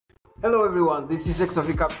Hello everyone, this is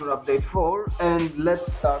XR3Capture update 4 and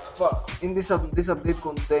let's start fast. In this update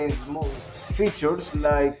contains more features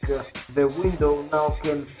like the window now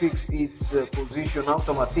can fix its position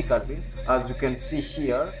automatically. As you can see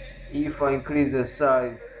here, if I increase the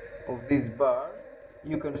size of this bar,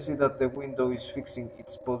 you can see that the window is fixing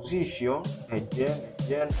its position. Again,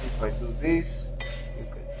 if I do this, you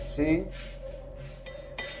can see.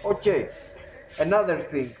 Okay. Another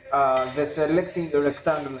thing, the selecting the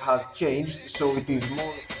rectangle has changed, so it is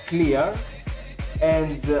more clear,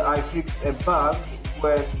 and I fixed a bug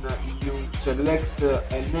when you select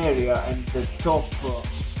an area and the top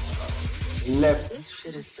left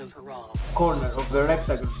corner of the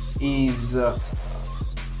rectangle is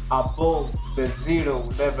above the zero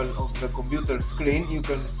level of the computer screen. You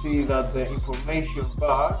can see that the information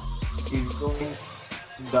bar is going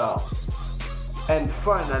down. And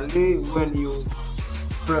finally, when you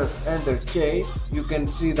press enter key, you can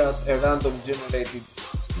see that a random generated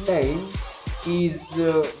name is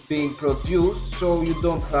being produced, so you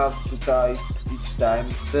don't have to type each time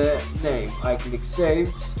the name. I click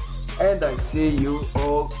save and I see you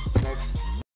all next